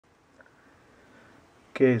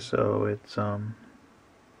Okay, so it's the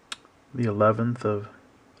 11th of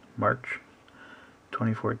March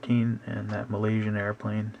 2014, and that Malaysian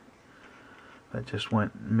airplane that just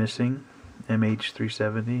went missing,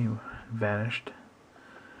 MH370, vanished.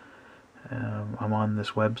 I'm on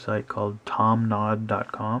this website called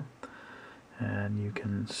TOMNOD.com, and you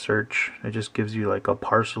can search. It just gives you like a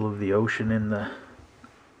parcel of the ocean in the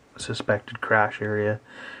suspected crash area,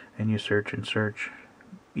 and you search and search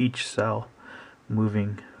each cell,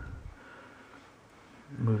 moving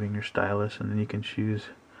your stylus, and then you can choose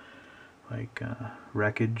like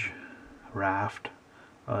wreckage, raft,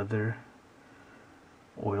 other,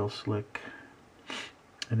 oil slick.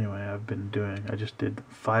 Anyway, I just did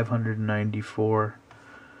 594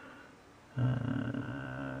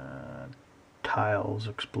 tiles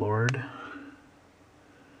explored,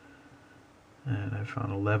 and I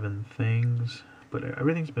found 11 things, but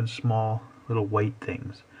everything's been small little white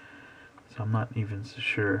things, so I'm not even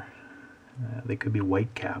sure. They could be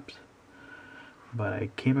white caps, but I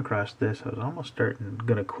came across this. I was almost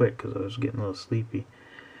gonna quit because I was getting a little sleepy,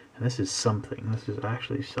 and this is something. This is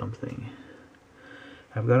actually something.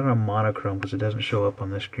 I've got it on monochrome because it doesn't show up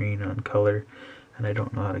on the screen on color, and I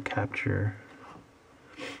don't know how to capture.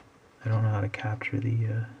 I don't know how to capture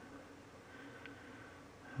the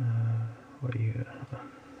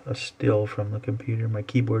a still from the computer. My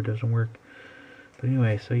keyboard doesn't work. But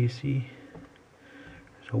anyway, so you see,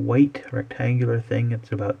 there's a white rectangular thing.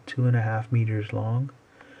 It's about 2.5 meters long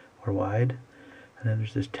or wide, and then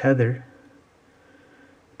there's this tether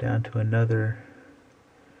down to another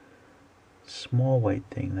small white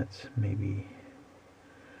thing that's maybe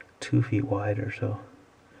 2 feet wide or so.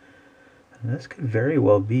 And this could very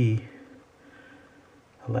well be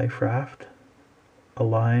a life raft, a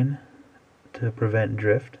line to prevent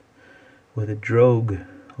drift, with a drogue,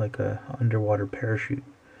 like a underwater parachute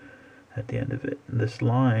at the end of it. And this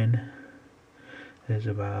line is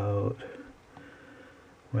about,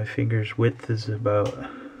 my finger's width is about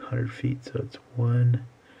 100 feet, so it's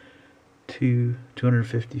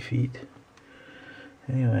 250 feet.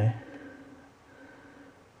 Anyway,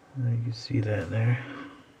 you can see that there.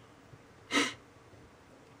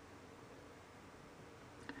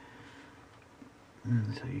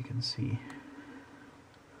 So you can see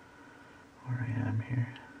where I am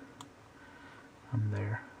here. I'm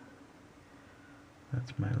there.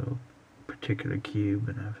 That's my little particular cube,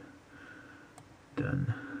 and I've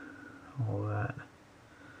done all that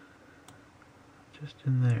just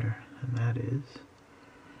in there. And that is,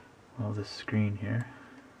 well, this screen here.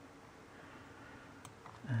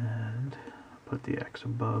 And put the X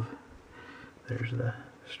above. There's the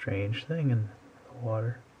strange thing in the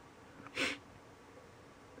water.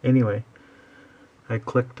 Anyway, I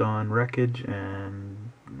clicked on wreckage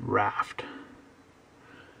and raft,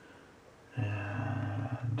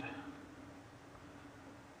 and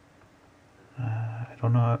I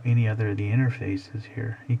don't know any other of the interfaces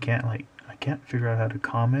here. You can't, like, I can't figure out how to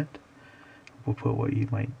comment. We'll put what you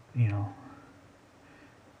might,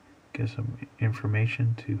 give some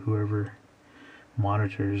information to whoever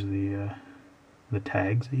monitors the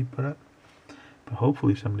tags that you put up. But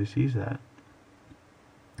hopefully somebody sees that,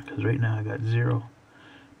 because right now I got 0.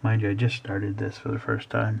 Mind you, I just started this for the first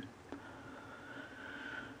time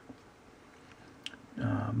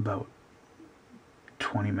about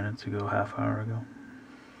 20 minutes ago, half hour ago.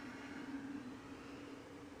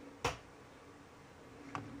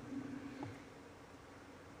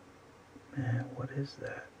 Man, what is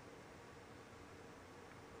that?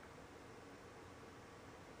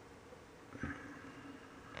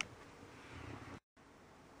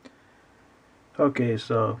 Okay,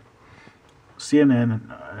 so CNN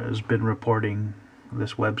has been reporting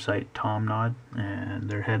this website, TOMNOD, and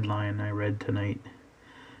their headline I read tonight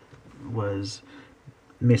was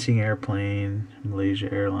missing airplane,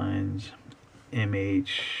 Malaysia Airlines,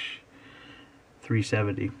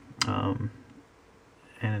 MH370.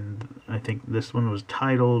 And I think this one was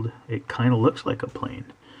titled, it kind of looks like a plane.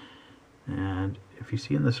 And if you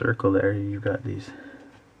see in the circle there, you've got these,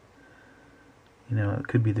 it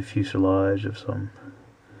could be the fuselage of some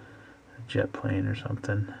jet plane or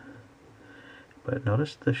something. But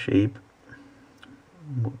notice the shape,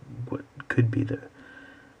 what could be the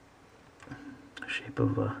shape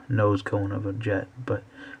of a nose cone of a jet, but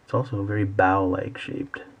it's also very bow-like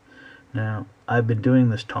shaped. Now, I've been doing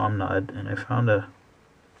this TOMNOD, and I found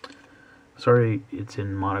sorry it's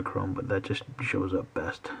in monochrome, but that just shows up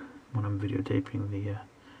best when I'm videotaping the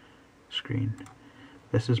screen.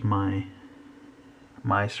 This is my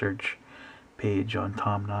search page on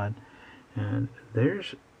TOMNOD, and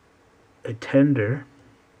there's a tender.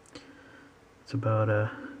 It's about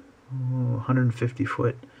 150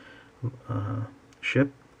 foot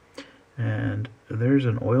ship, and there's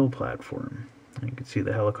an oil platform. You can see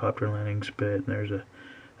the helicopter landing spit, and there's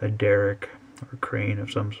a derrick or crane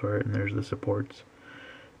of some sort, and there's the supports.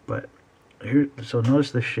 But here, so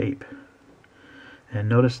notice the shape, and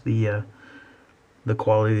notice the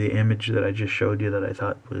quality of the image that I just showed you that I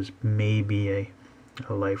thought was maybe a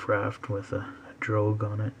life raft with a drogue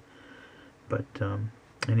on it. But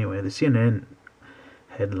anyway, the CNN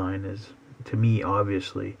headline is, to me,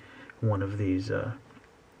 obviously one of these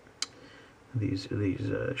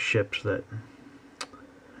ships that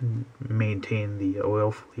maintain the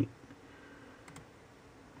oil fleet.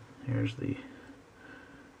 Here's the,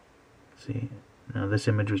 see, now this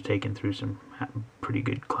image was taken through some pretty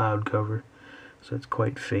good cloud cover, so it's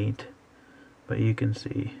quite faint, but you can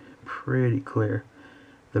see pretty clear.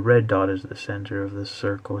 The red dot is the center of this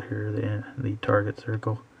circle here, the target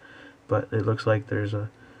circle, but it looks like there's a,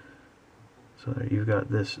 so you've got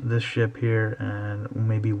this ship here and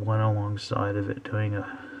maybe one alongside of it doing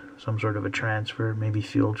some sort of a transfer, maybe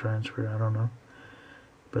fuel transfer, I don't know.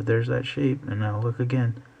 But there's that shape, and now look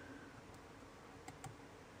again.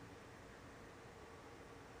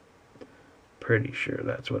 Pretty sure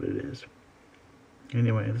that's what it is.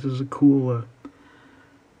 Anyway, this is a cool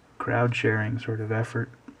crowd sharing sort of effort,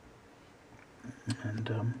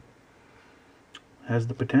 and has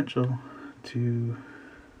the potential to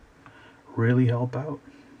really help out.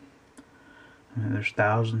 I mean, there's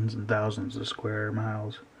thousands and thousands of square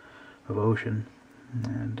miles of ocean,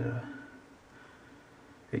 and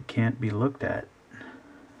it can't be looked at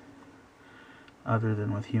other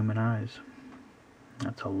than with human eyes.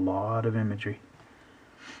 That's a lot of imagery.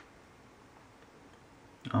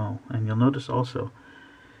 Oh, and you'll notice also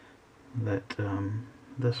that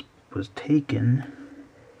this was taken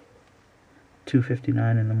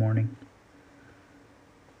 2:59 in the morning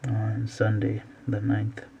on Sunday the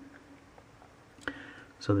 9th.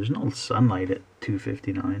 So there's no sunlight at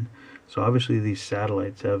 2:59. So obviously these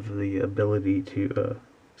satellites have the ability to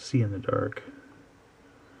see in the dark.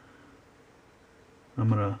 I'm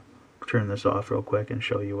gonna turn this off real quick and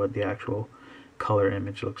show you what the actual color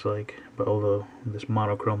image looks like, but although this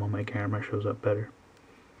monochrome on my camera shows up better.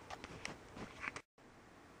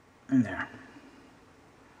 And there.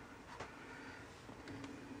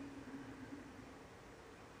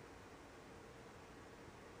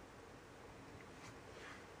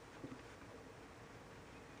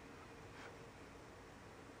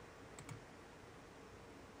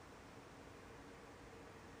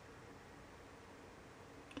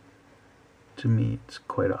 To me, it's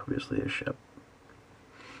quite obviously a ship.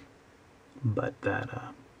 But that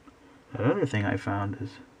other thing I found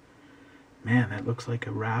is, man, that looks like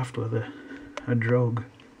a raft with a drogue.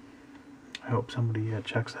 I hope somebody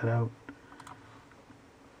checks that out.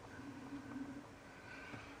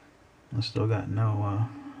 I still got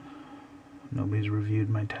nobody's reviewed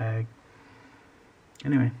my tag.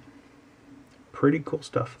 Anyway, pretty cool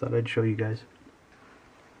stuff. Thought I'd show you guys.